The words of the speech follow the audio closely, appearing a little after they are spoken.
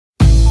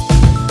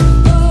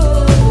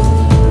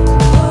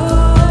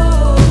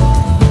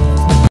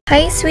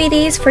Hi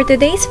sweeties! For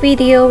today's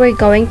video, we're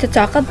going to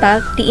talk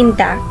about the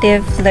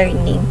inductive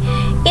learning.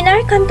 In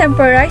our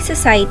contemporary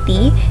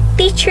society,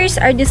 teachers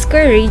are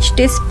discouraged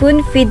to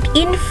spoon-feed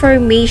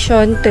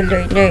information to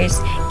learners.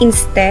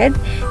 Instead,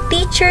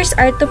 teachers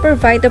are to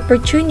provide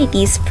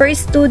opportunities for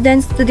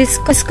students to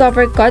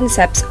discover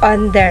concepts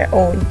on their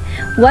own.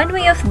 One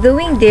way of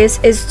doing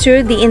this is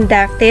through the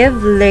inductive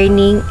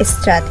learning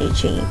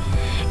strategy.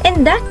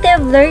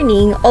 Inductive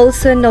learning,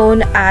 also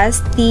known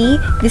as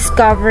the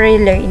discovery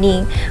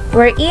learning,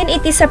 wherein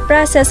it is a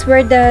process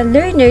where the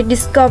learner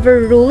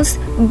discovers rules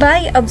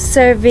by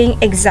observing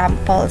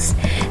examples.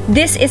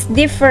 This is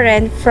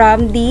different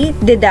from the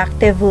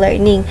deductive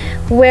learning,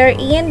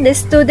 wherein the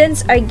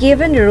students are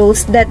given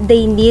rules that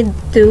they need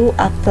to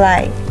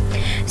apply.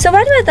 So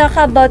when we talk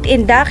about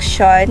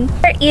induction,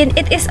 wherein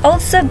it is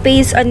also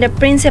based on the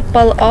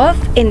principle of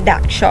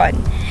induction.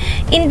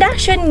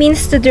 Induction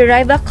means to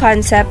derive a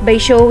concept by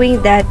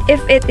showing that if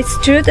it is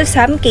true to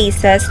some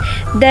cases,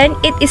 then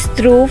it is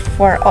true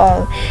for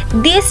all.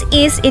 This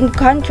is in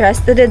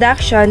contrast to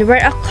deduction,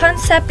 where a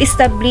concept is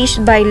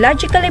established by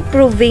logically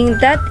proving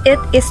that it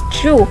is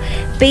true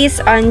based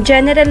on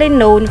generally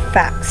known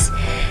facts.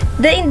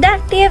 The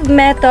inductive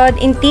method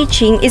in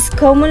teaching is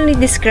commonly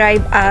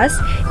described as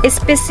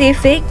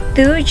specific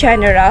to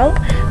general,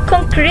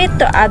 concrete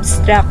to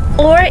abstract,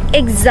 or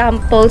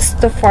examples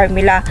to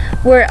formula,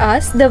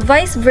 whereas the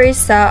vice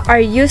versa are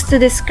used to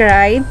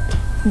describe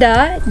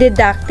the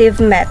deductive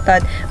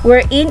method,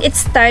 wherein it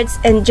starts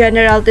in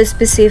general to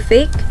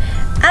specific,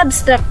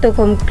 abstract to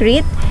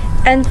concrete,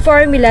 and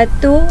formula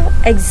to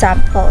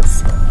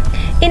examples.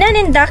 In an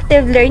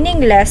inductive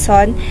learning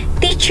lesson,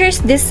 teachers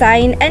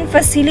design and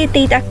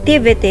facilitate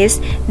activities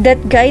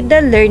that guide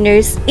the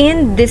learners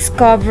in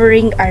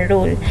discovering a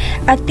rule.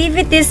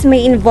 Activities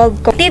may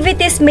involve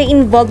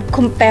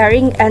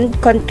comparing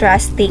and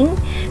contrasting,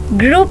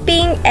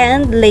 grouping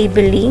and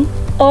labeling,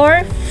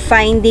 or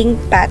finding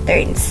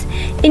patterns.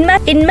 In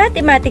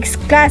mathematics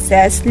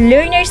classes,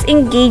 learners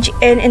engage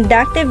in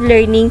inductive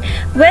learning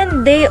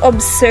when they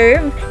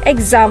observe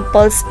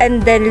examples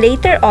and then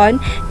later on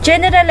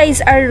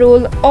generalize a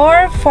rule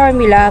or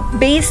formula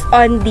based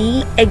on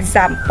the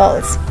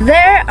examples.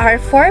 There are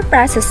 4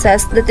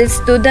 processes that the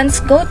students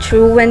go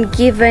through when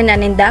given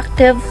an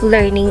inductive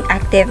learning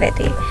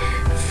activity.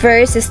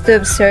 First is to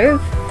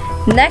observe,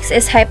 next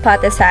is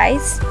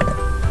hypothesize,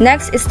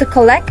 next is to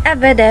collect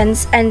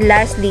evidence, and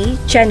lastly,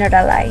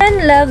 generalize.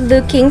 Children love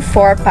looking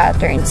for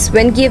patterns.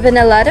 When given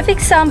a lot of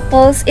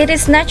examples, it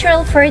is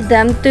natural for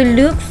them to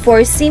look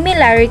for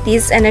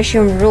similarities and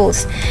assume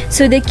rules.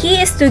 So the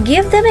key is to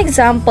give them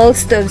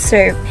examples to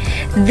observe.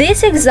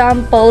 These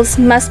examples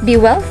must be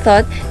well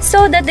thought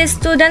so that the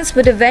students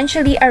would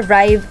eventually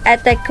arrive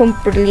at a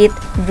complete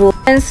rule.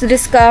 To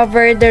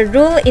discover the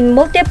rule in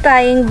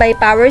multiplying by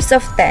powers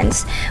of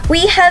tens,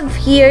 we have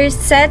here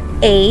set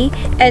A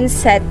and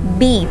set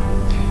B.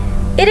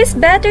 It is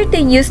better to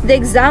use the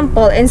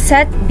example in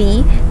set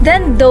B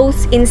than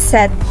those in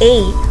set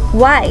A.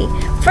 Why?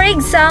 For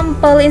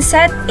example, in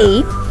set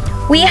A,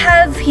 we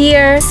have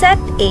here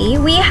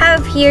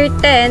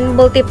 10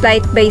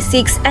 multiplied by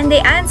 6 and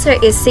the answer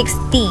is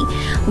 60.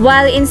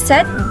 While in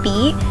set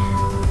B,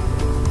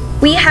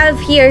 we have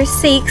here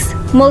 6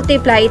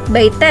 multiplied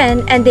by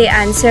 10 and the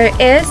answer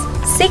is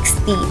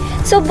 60.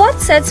 So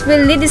both sets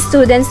will lead the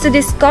students to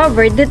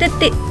discover that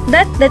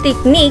the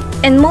technique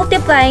in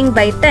multiplying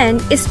by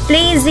 10 is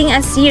placing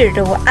a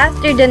 0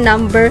 after the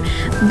number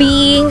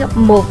being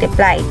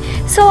multiplied.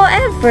 So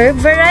however,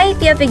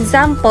 variety of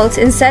examples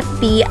in set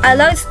B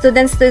allows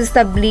students to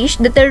establish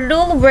that the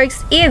rule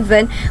works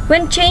even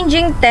when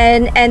changing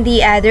 10 and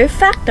the other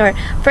factor.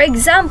 For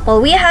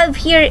example, we have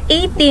here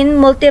 18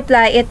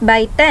 multiply it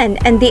by 10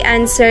 and the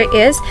answer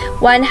is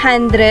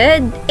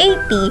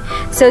 180.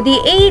 So the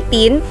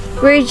 18,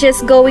 we're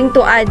just going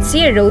to add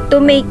 0 to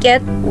make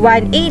it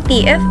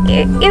 180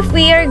 if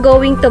we are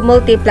going to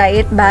multiply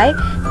it by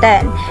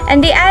 10.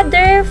 And the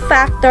other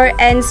factor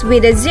ends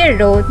with a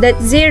 0.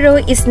 That 0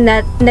 is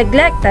not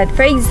neglected.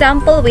 For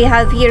example, we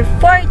have here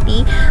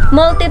 40,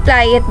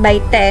 multiply it by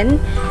 10,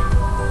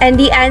 and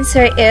the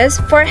answer is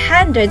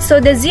 400. So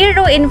the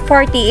 0 in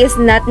 40 is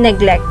not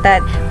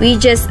neglected. We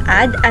just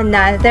add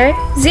another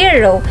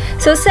 0.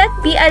 So set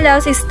B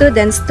allows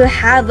students to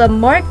have a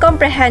more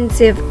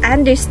comprehensive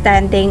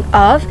understanding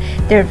of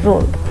the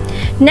rule.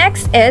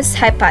 Next is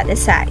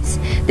hypothesize.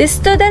 The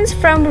students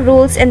form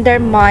rules in their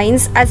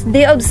minds as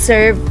they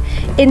observe.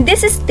 In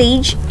this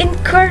stage,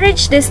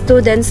 encourage the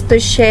students to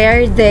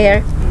share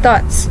their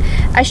thoughts.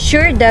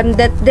 Assure them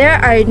that there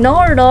are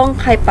no wrong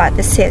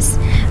hypotheses.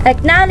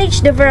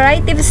 Acknowledge the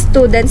variety of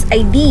students'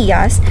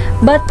 ideas,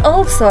 but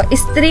also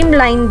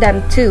streamline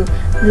them too.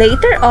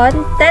 Later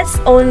on, test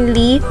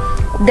only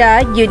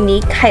the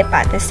unique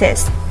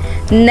hypothesis.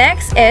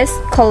 Next is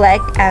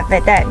collect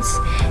evidence.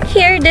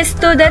 Here, the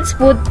students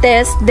would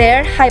test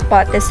their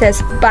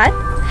hypothesis, but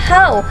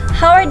How?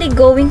 How are they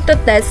going to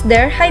test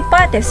their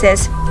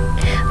hypothesis?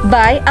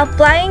 By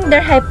applying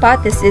their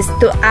hypothesis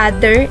to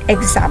other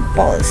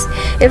examples.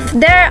 If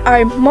there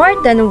are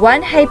more than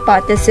one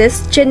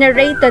hypothesis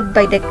generated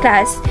by the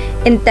class,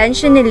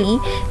 intentionally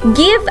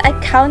give a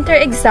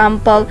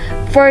counterexample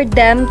for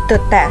them to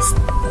test.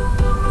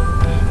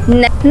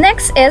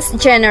 Next is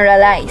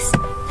generalize.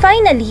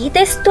 Finally,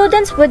 the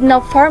students would now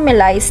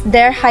formalize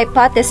their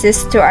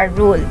hypothesis to a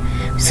rule.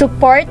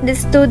 Support the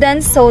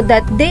students so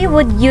that they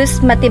would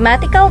use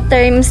mathematical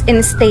terms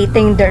in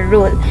stating the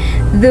rule.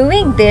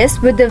 Doing this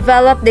would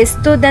develop the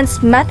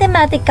students'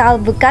 mathematical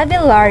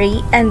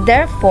vocabulary and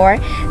therefore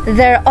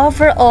their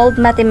overall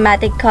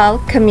mathematical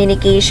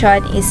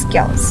communication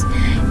skills.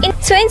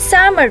 So in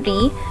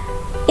summary,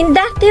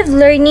 inductive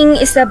learning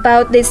is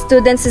about the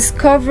students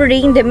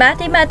discovering the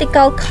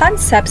mathematical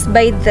concepts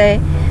by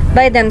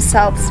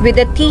themselves with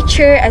a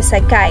teacher as a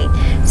guide.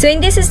 So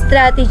in this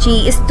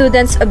strategy,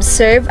 students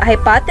observe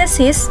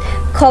hypotheses,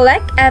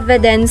 collect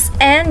evidence,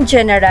 and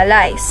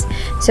generalize.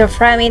 So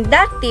from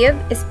inductive,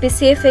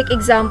 specific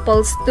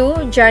examples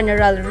to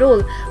general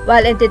rule,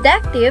 while in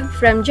deductive,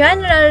 from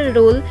general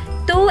rule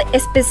to a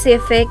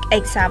specific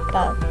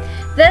example.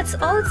 That's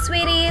all,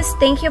 sweeties.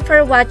 Thank you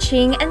for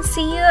watching and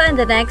see you in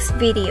the next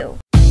video.